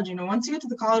college. Once you get to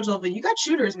the college level, you got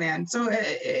shooters, man. So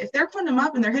if they're putting them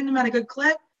up and they're hitting them at a good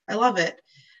clip, I love it.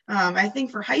 I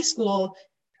think for high school,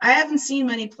 I haven't seen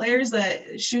many players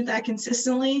that shoot that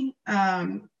consistently.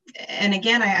 And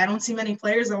again, I don't see many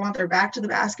players that want their back to the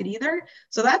basket either.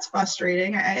 So that's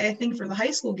frustrating. I think for the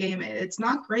high school game, it's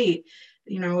not great.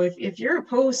 If you're a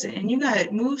post and you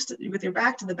got moves with your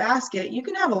back to the basket, you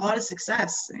can have a lot of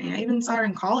success. I even saw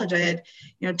in college, I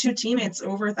had, 2 teammates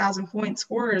over 1,000-point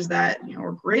scorers that,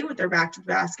 were great with their back to the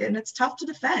basket, and it's tough to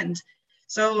defend.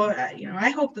 So, I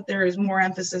hope that there is more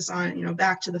emphasis on,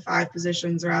 back to the 5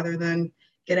 positions rather than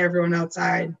get everyone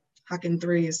outside hucking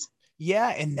threes. Yeah,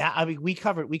 and that, I mean, we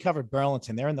covered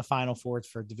Burlington. They're in the Final Four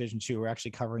for Division II. We're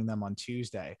actually covering them on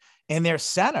Tuesday, and their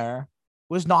center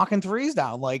was knocking threes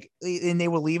down, like, and they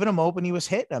were leaving him open. He was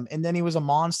hitting them, and then he was a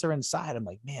monster inside. I'm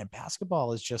like, man,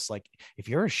 basketball is just like, if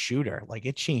you're a shooter, like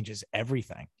it changes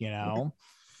everything, So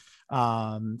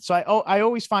I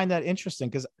always find that interesting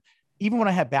because even when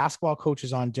I had basketball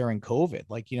coaches on during COVID,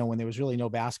 like, when there was really no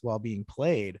basketball being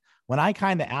played, when I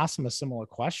kind of asked them a similar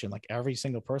question, like every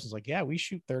single person's like, yeah, we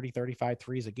shoot 30, 35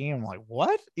 threes a game. I'm like,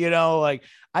 what? Like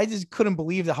I just couldn't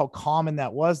believe how common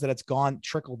that was, that it's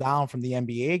trickled down from the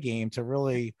NBA game to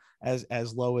really as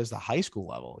low as the high school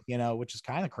level, which is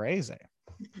kind of crazy.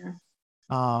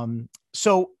 Yeah.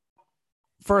 So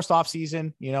first off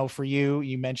season, for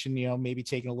you mentioned, maybe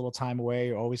taking a little time away,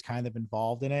 you're always kind of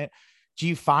involved in it. Do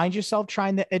you find yourself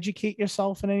trying to educate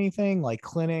yourself in anything like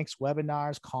clinics,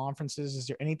 webinars, conferences? Is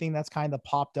there anything that's kind of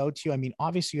popped out to you? I mean,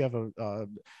 obviously you have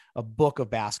a book of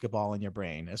basketball in your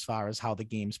brain as far as how the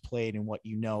game's played and what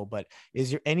but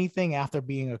is there anything after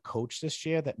being a coach this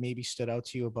year that maybe stood out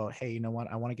to you about, hey, you know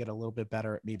what, I want to get a little bit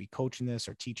better at maybe coaching this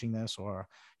or teaching this, or,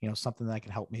 something that I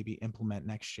can help maybe implement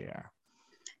next year?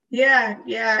 Yeah.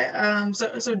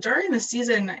 So during the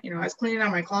season, I was cleaning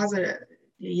out my closet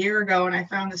a year ago, and I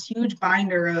found this huge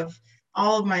binder of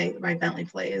all of my Bentley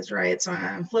plays, right? So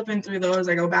I'm flipping through those.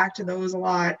 I go back to those a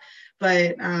lot.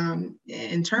 But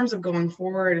in terms of going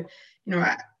forward,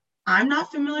 I'm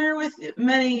not familiar with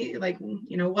many, like,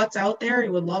 what's out there. I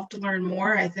would love to learn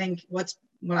more. I think what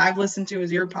I've listened to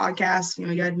is your podcast.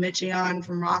 You had Mitchie on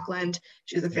from Rockland.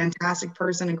 She's a fantastic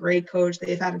person, a great coach.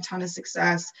 They've had a ton of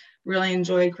success. Really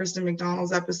enjoyed Kristen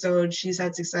McDonald's episode. She's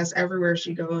had success everywhere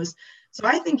she goes. So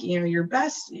I think, your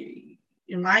best, in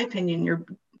my opinion,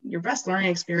 your best learning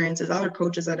experience is other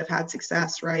coaches that have had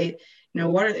success, right?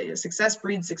 Success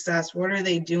breeds success. What are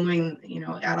they doing,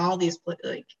 at all these,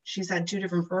 like, she's had 2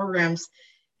 different programs,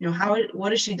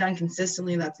 what has she done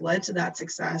consistently that's led to that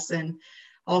success? And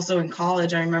also in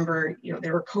college, I remember,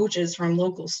 there were coaches from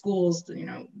local schools,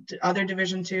 other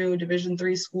Division II, Division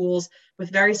III schools with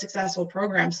very successful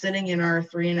programs sitting in our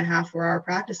 3.5 4-hour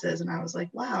practices. And I was like,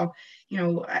 wow,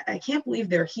 I can't believe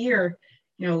they're here,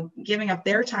 giving up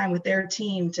their time with their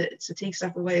team to take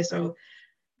stuff away. So,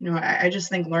 I just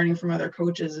think learning from other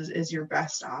coaches is your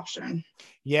best option.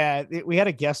 Yeah, we had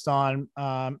a guest on,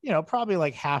 probably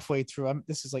like halfway through.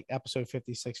 This is like episode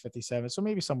 56, 57. So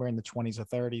maybe somewhere in the 20s or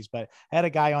 30s. But I had a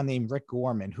guy on named Rick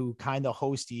Gorman who kind of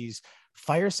hosts these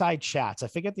fireside chats. I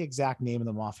forget the exact name of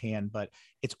them offhand, but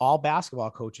it's all basketball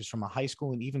coaches from a high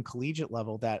school and even collegiate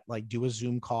level that like do a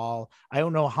Zoom call. I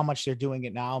don't know how much they're doing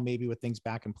it now, maybe with things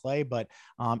back in play, but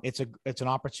it's an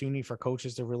opportunity for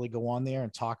coaches to really go on there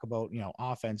and talk about,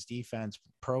 offense, defense,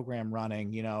 program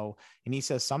running, and he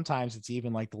says sometimes it's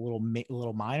even like the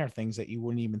little minor things that you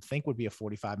wouldn't even think would be a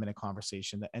 45-minute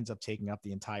conversation that ends up taking up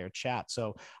the entire chat.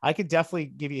 So I could definitely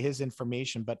give you his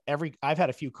information, but I've had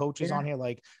a few coaches on here,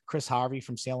 like Chris Harvey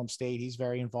from Salem State. He's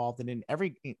very involved in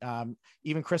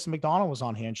even Kristen McDonald was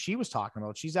on here, and she was talking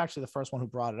about, she's actually the first one who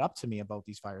brought it up to me about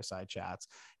these fireside chats.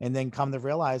 And then come to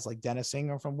realize, like Dennis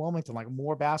Ingram from Wilmington, like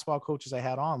more basketball coaches I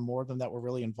had on, more of them that were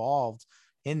really involved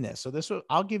in this. So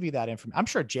I'll give you that information. I'm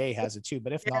sure Jay has it too,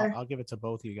 but if not, I'll give it to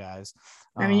both of you guys.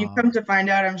 I mean, you come to find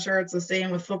out, I'm sure it's the same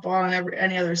with football and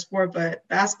any other sport, but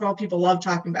basketball, people love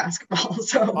talking basketball.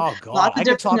 So oh God, lots of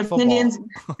different opinions.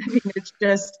 I mean, it's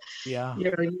just, yeah,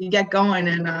 you get going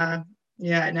and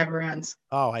it never ends.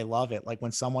 Oh, I love it. Like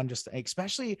when someone just,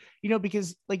 especially,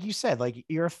 because like you said, like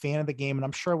you're a fan of the game. And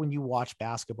I'm sure when you watch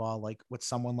basketball, like with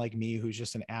someone like me, who's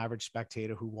just an average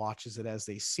spectator who watches it as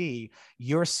they see,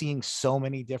 you're seeing so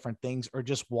many different things or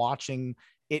just watching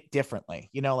it differently.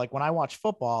 Like when I watch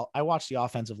football, I watch the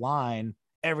offensive line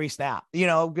every snap,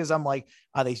 because I'm like,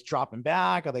 are they dropping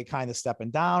back? Are they kind of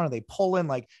stepping down? Are they pulling?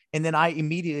 And then I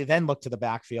immediately then look to the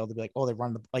backfield to be like, oh, they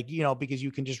run because you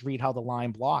can just read how the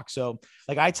line blocks. So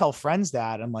like I tell friends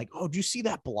that I'm like, oh, do you see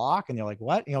that block? And they're like,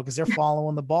 what? Because they're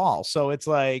following the ball. So it's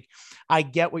like, I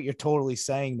get what you're totally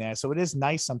saying there. So it is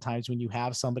nice sometimes when you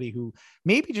have somebody who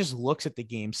maybe just looks at the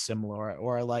game similar,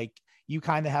 or like, you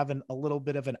kind of have a little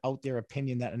bit of an out there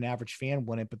opinion that an average fan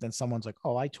wouldn't, but then someone's like,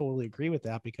 oh, I totally agree with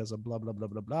that because of blah, blah, blah,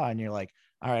 blah, blah. And you're like,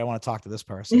 all right, I want to talk to this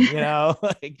person,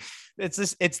 like it's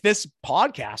this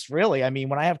podcast really. I mean,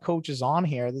 when I have coaches on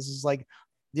here, this is like,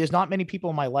 there's not many people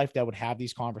in my life that would have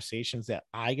these conversations that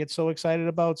I get so excited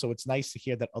about. So it's nice to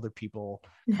hear that other people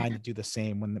kind of do the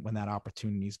same when that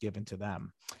opportunity is given to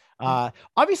them.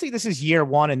 Obviously this is year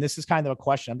one, and this is kind of a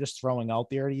question I'm just throwing out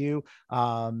there to you.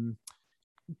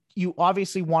 You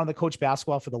obviously wanted to coach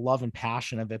basketball for the love and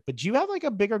passion of it, but do you have like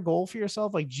a bigger goal for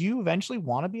yourself? Like, do you eventually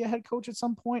want to be a head coach at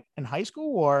some point in high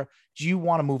school, or do you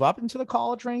want to move up into the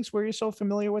college ranks where you're so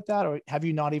familiar with that? Or have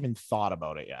you not even thought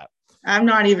about it yet? I'm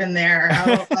not even there.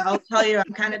 I'll tell you,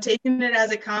 I'm kind of taking it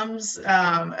as it comes.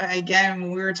 Again,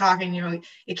 when we were talking,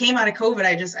 it came out of COVID.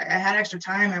 I had extra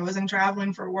time. I wasn't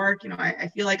traveling for work. I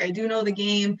feel like I do know the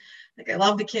game. Like I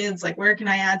love the kids. Like, where can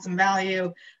I add some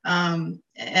value? And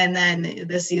then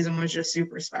this season was just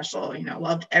super special.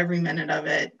 Loved every minute of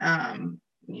it.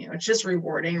 It's just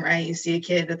rewarding, right? You see a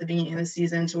kid at the beginning of the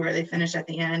season to where they finish at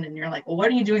the end, and you're like, well, what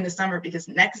are you doing this summer? Because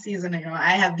next season,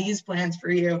 I have these plans for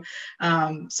you.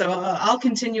 So I'll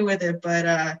continue with it,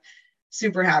 but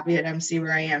super happy at MC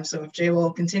where I am. So if Jay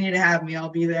will continue to have me, I'll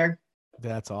be there.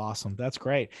 That's awesome. That's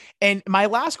great. And my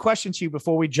last question to you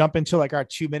before we jump into like our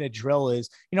 2-minute drill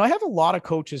is, I have a lot of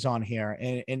coaches on here,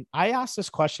 and I ask this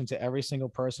question to every single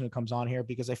person who comes on here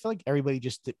because I feel like everybody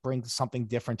just brings something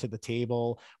different to the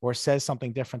table or says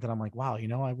something different that I'm like, wow,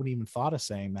 I wouldn't even thought of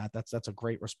saying that. That's a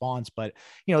great response. But,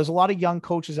 there's a lot of young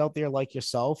coaches out there like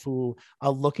yourself who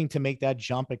are looking to make that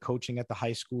jump at coaching at the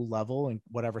high school level and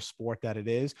whatever sport that it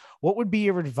is. What would be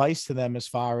your advice to them as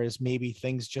far as maybe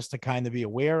things just to kind of be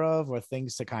aware of, or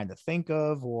things to kind of think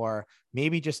of, or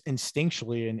maybe just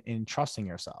instinctually in trusting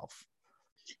yourself?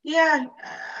 Yeah,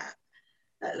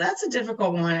 that's a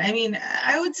difficult one. I mean,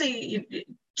 I would say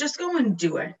just go and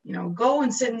do it. Go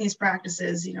and sit in these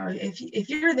practices. If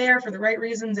you're there for the right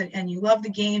reasons and you love the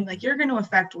game, like you're going to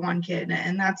affect one kid,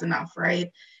 and that's enough,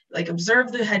 right? Like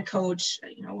observe the head coach.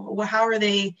 How are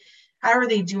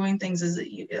they doing things? Are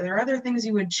there other things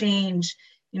you would change?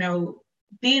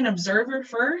 Be an observer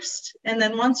first, and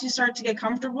then once you start to get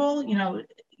comfortable,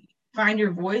 find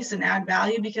your voice and add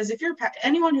value, because if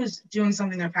anyone who's doing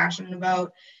something they're passionate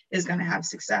about is going to have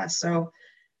success. So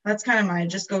that's kind of my,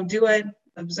 just go do it,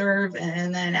 observe,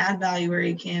 and then add value where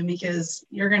you can, because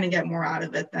you're going to get more out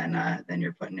of it than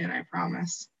you're putting in, I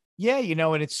promise. Yeah,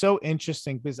 and it's so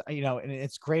interesting because, and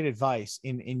it's great advice.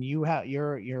 And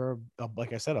you're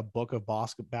like I said, a book of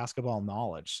basketball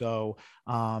knowledge. So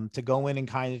to go in and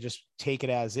kind of just take it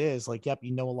as is, like, yep,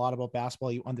 a lot about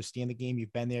basketball, you understand the game,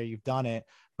 you've been there, you've done it.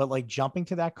 But like jumping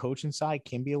to that coaching side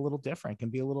can be a little different, can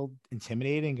be a little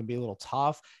intimidating, can be a little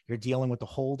tough. You're dealing with a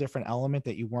whole different element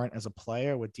that you weren't as a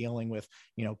player, with dealing with,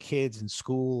 kids and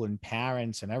school and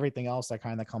parents and everything else that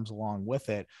kind of comes along with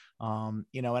it. And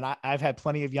I've had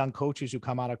plenty of young coaches who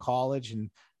come out of college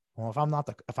and, well, if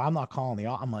I'm not calling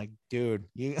I'm like, dude,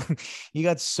 you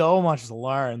got so much to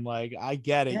learn. Like, I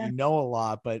get it. Yeah. A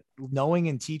lot, but knowing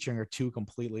and teaching are two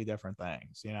completely different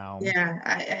things, Yeah.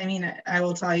 I mean, I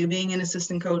will tell you, being an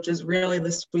assistant coach is really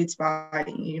the sweet spot.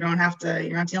 You're not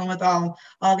dealing with all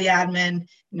the admin,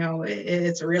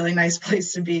 it's a really nice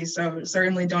place to be. So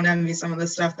certainly don't envy some of the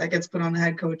stuff that gets put on the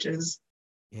head coaches.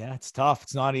 Yeah, it's tough.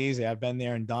 It's not easy. I've been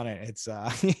there and done it. It's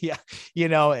yeah,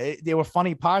 there were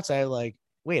funny parts. I like,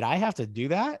 wait, I have to do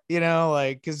that,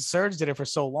 like, because Serge did it for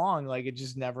so long, like it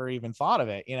just never even thought of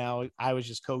it. I was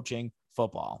just coaching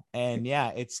football, and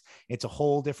yeah, it's a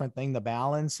whole different thing to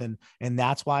balance, and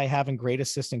that's why having great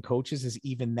assistant coaches is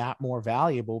even that more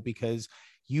valuable, because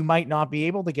you might not be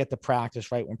able to get to practice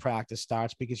right when practice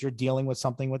starts because you're dealing with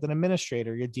something with an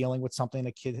administrator, you're dealing with something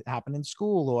that kid happened in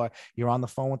school, or you're on the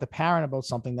phone with the parent about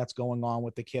something that's going on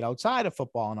with the kid outside of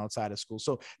football and outside of school.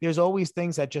 So there's always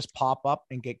things that just pop up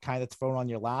and get kind of thrown on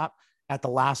your lap at the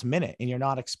last minute, and you're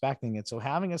not expecting it. So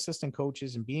having assistant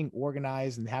coaches and being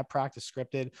organized and have practice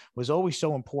scripted was always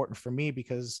so important for me,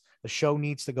 because the show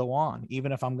needs to go on,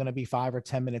 even if I'm going to be 5 or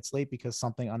 10 minutes late because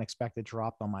something unexpected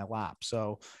dropped on my lap.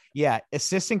 So yeah,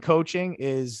 assistant coaching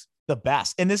is the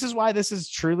best. And this is why this is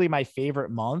truly my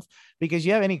favorite month, because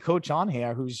you have any coach on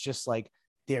here who's just like,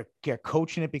 they're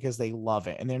coaching it because they love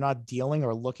it, and they're not dealing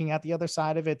or looking at the other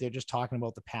side of it. They're just talking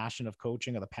about the passion of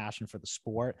coaching or the passion for the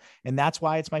sport. And that's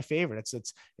why it's my favorite.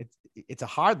 It's a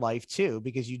hard life too,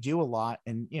 because you do a lot,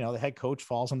 and the head coach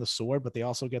falls on the sword, but they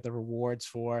also get the rewards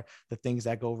for the things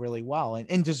that go really well, and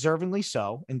deservingly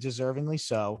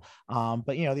so.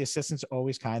 But the assistants are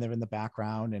always kind of in the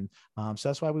background. And so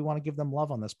that's why we want to give them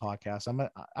love on this podcast.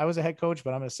 I was a head coach,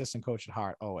 but I'm an assistant coach at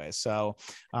heart always. So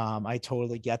I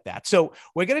totally get that. So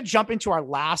we're going to jump into our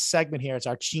last segment here. It's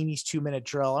our Cheney's 2-minute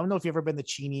drill. I don't know if you've ever been to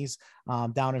Cheney's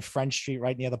down in French Street,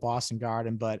 right near the Boston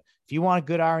Garden, but if you want a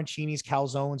good Cheney's,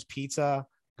 calzones, pizza,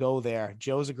 go there.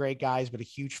 Joe's a great guy. He's been a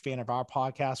huge fan of our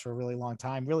podcast for a really long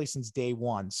time, really since day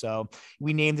one. So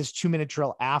we named this 2-minute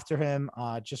drill after him,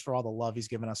 just for all the love he's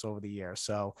given us over the years.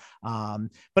 So,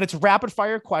 but it's rapid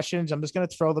fire questions. I'm just going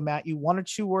to throw them at you. 1 or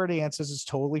 2 word answers is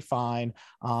totally fine.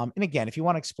 And again, if you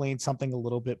want to explain something a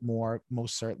little bit more,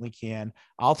 most certainly can.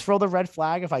 I'll throw the red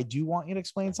flag. If I do want you to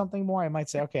explain something more, I might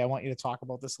say, okay, I want you to talk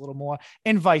about this a little more,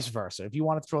 and vice versa. If you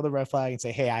want to throw the red flag and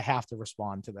say, hey, I have to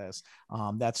respond to this,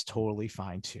 that's totally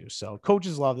fine too. So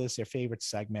coaches love this, their favorite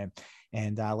segment.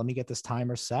 And let me get this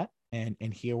timer set, and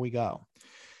here we go.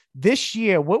 This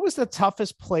year, what was the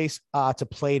toughest place to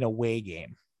play an away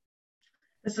game?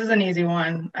 This is an easy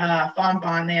one.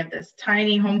 Fonbonne, they have this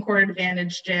tiny home court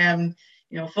advantage gym,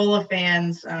 full of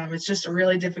fans. It's just a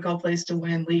really difficult place to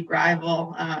win, league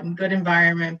rival, good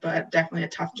environment, but definitely a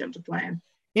tough gym to play in.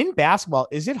 In basketball,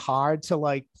 is it hard to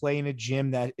like play in a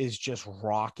gym that is just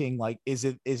rocking? Like, is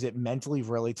it mentally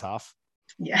really tough?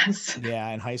 Yes. Yeah,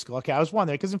 in high school. Okay, I was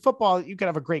wondering, because in football you could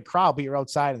have a great crowd, but you're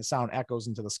outside and the sound echoes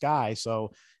into the sky.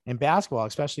 So in basketball,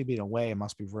 especially being away, it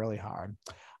must be really hard.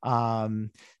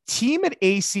 Team at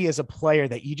AC as a player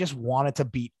that you just wanted to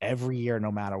beat every year,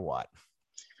 no matter what.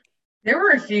 There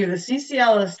were a few. The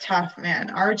CCL is tough,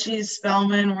 man. Archie's,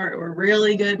 Spellman were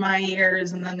really good my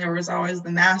years. And then there was always the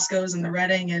Mascos and the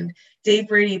Reading, and Dave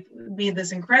Brady made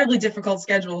this incredibly difficult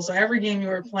schedule. So every game you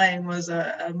were playing was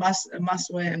a must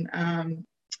win.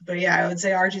 But yeah, I would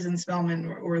say Archie's and Spellman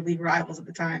were league rivals at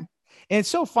the time. And it's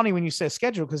so funny when you say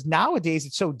schedule, because nowadays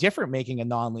it's so different making a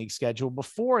non-league schedule.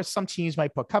 Before, some teams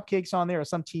might put cupcakes on there, or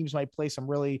some teams might play some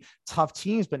really tough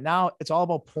teams, but now it's all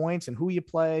about points and who you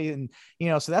play. And,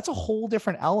 so that's a whole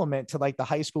different element to like the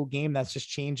high school game that's just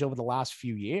changed over the last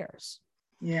few years.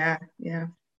 Yeah. Yeah.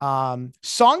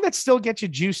 Song that still gets you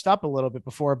juiced up a little bit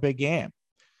before a big game.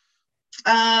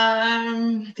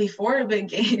 Before a big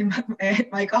game,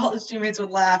 my college teammates would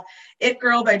laugh. It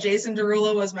Girl by Jason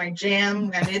Derulo was my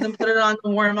jam. I made them put it on the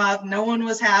warm up. No one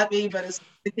was happy, but as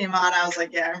it came on, I was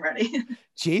like, yeah, I'm ready.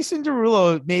 Jason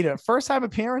Derulo made a first time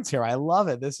appearance here. I love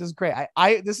it. This is great.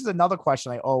 This is another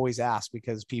question I always ask,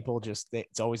 because people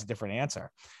it's always a different answer.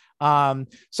 So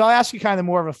I'll ask you kind of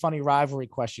more of a funny rivalry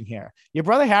question here. Your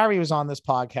brother Harry was on this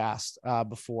podcast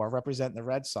before, representing the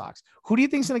Red Sox. Who do you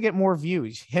think is going to get more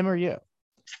views, him or you?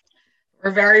 We're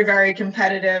very, very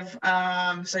competitive.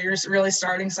 So you're really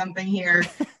starting something here.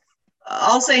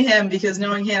 I'll say him, because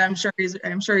knowing him, I'm sure he's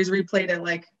replayed it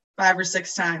like 5 or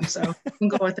 6 times. So I can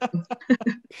go with him.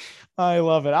 I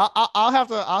love it.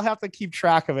 I'll have to keep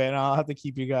track of it, and I'll have to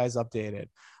keep you guys updated.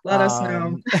 Let us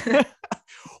know.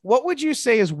 What would you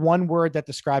say is one word that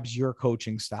describes your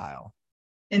coaching style?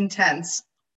 Intense.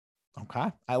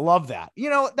 Okay. I love that.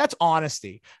 That's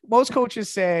honesty. Most coaches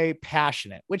say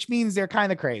passionate, which means they're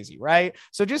kind of crazy, right?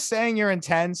 So just saying you're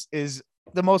intense is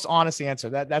the most honest answer.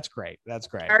 That's great. That's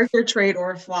great. Character trait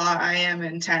or flaw, I am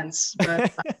intense,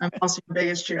 but I'm also your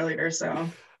biggest cheerleader. So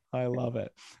I love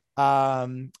it.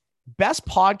 Best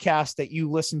podcast that you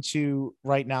listen to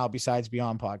right now besides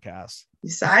Beyond Podcasts?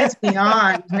 Besides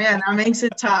Beyond, man, that makes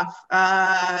it tough.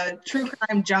 True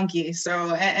crime junkie.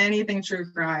 So anything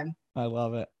true crime. I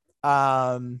love it.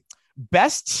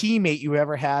 Best teammate you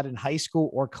ever had in high school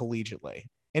or collegiately?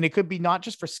 And it could be not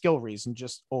just for skill reason,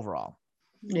 just overall.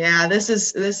 Yeah, this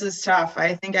is tough.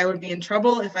 I think I would be in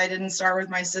trouble if I didn't start with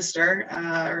my sister,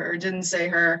 or didn't say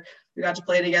her. We got to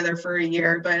play together for a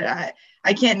year, but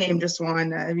I can't name just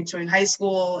one. Between high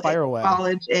school, Fire away.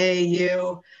 college,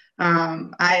 AAU,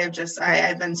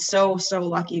 I've been so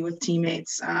lucky with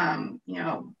teammates.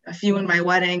 A few in my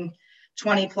wedding,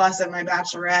 20 plus at my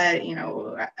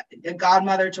bachelorette. A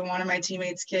godmother to one of my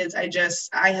teammates' kids.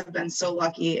 I have been so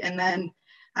lucky, and then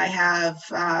I have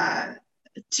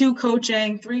three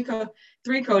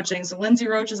coaching. So Lindsay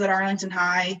Roach is at Arlington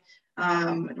High.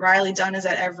 Riley Dunn is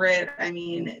at Everett. I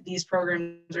mean, these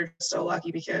programs are so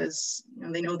lucky because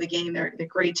they know the game. They're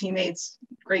great teammates,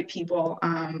 great people.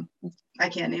 I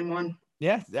can't name one.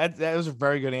 Yeah, that was a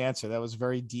very good answer. That was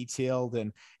very detailed,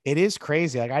 and it is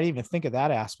crazy. Like, I didn't even think of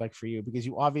that aspect for you, because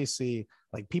you obviously,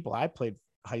 like, people I played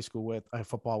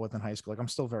football with in high school, like, I'm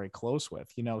still very close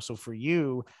with, so for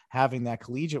you having that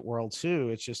collegiate world too,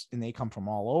 it's just, and they come from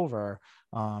all over.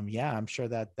 Yeah, I'm sure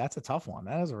that's a tough one.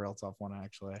 That is a real tough one,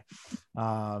 actually.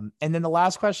 And then the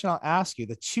last question I'll ask you,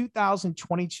 the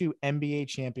 2022 NBA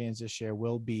champions this year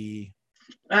will be.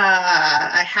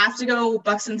 I have to go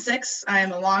Bucks and 6. I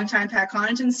am a longtime Pat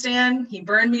Connaughton stan. He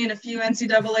burned me in a few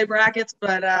NCAA brackets,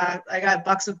 but I got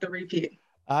Bucks with the repeat.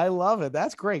 I love it.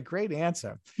 That's great. Great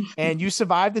answer. And you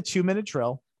survived the 2-minute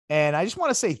drill. And I just want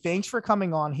to say thanks for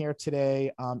coming on here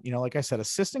today. Like I said,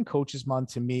 assistant coaches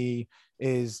month to me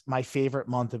is my favorite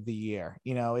month of the year.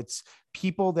 It's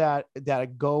people that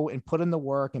go and put in the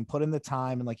work and put in the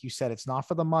time. And like you said, it's not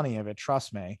for the money of it.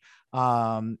 Trust me.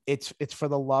 It's for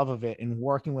the love of it and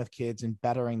working with kids and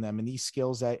bettering them. And these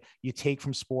skills that you take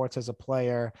from sports as a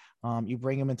player, you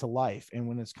bring them into life. And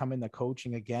when it's coming to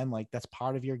coaching again, like, that's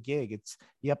part of your gig. It's,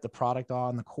 the product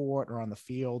on the court or on the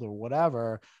field or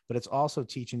whatever, but it's also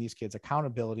teaching these kids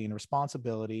accountability and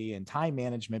responsibility and time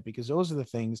management, because those are the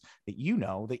things that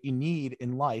that you need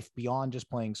in life beyond just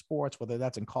playing sports, whether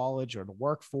that's in college or the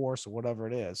workforce or whatever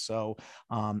it is. So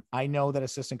I know that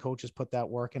assistant coaches put that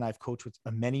work in. I've coached with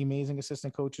many amazing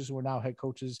assistant coaches who are now head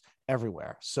coaches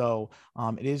everywhere. So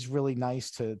it is really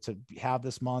nice to have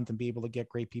this month and be able to get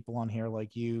great people on here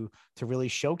like you to really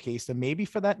showcase them, maybe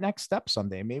for that next step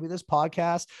someday. Maybe this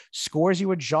podcast scores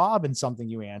you a job in something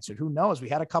you answered. Who knows? We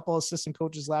had a couple of assistant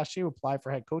coaches last year who applied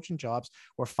for head coaching jobs,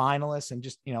 were finalists, and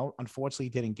just, unfortunately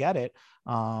didn't get it.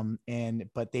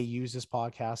 But they use this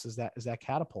podcast as that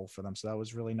catapult for them. So that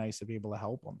was really nice to be able to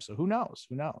help them. So who knows?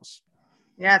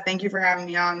 Yeah, thank you for having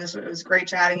me on. It was great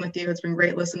chatting with you. It's been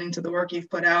great listening to the work you've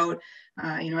put out.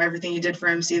 Everything you did for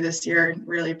MC this year.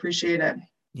 Really appreciate it.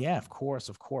 Yeah, of course.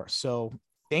 So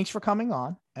thanks for coming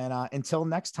on. And until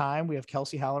next time, we have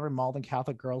Kelsey Halloran, Malden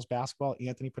Catholic Girls Basketball,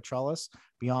 Anthony Petrellis,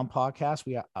 Beyond Podcast.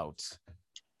 We are out.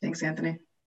 Thanks, Anthony.